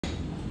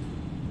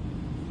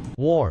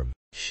warm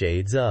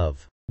shades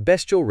of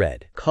bestial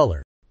red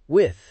color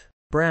with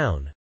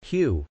brown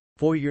hue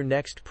for your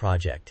next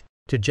project.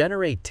 To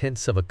generate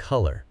tints of a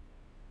color,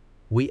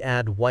 we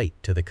add white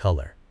to the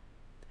color,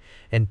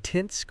 and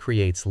tints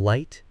creates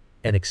light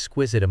and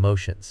exquisite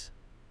emotions.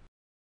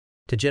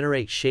 To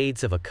generate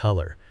shades of a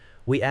color,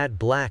 we add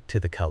black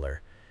to the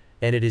color,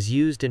 and it is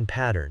used in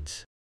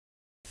patterns.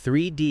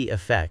 3D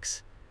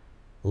effects,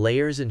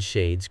 layers and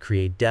shades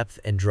create depth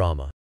and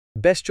drama.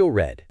 Bestial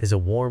red is a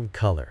warm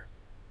color,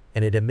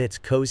 and it emits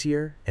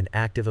cozier and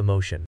active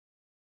emotion.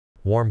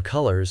 Warm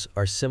colors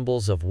are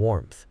symbols of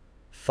warmth,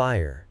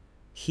 fire,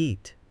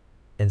 heat,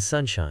 and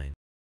sunshine.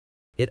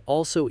 It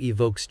also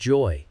evokes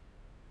joy,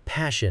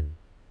 passion,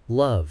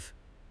 love,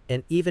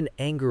 and even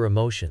anger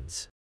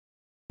emotions.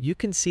 You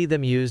can see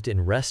them used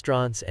in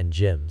restaurants and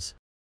gyms,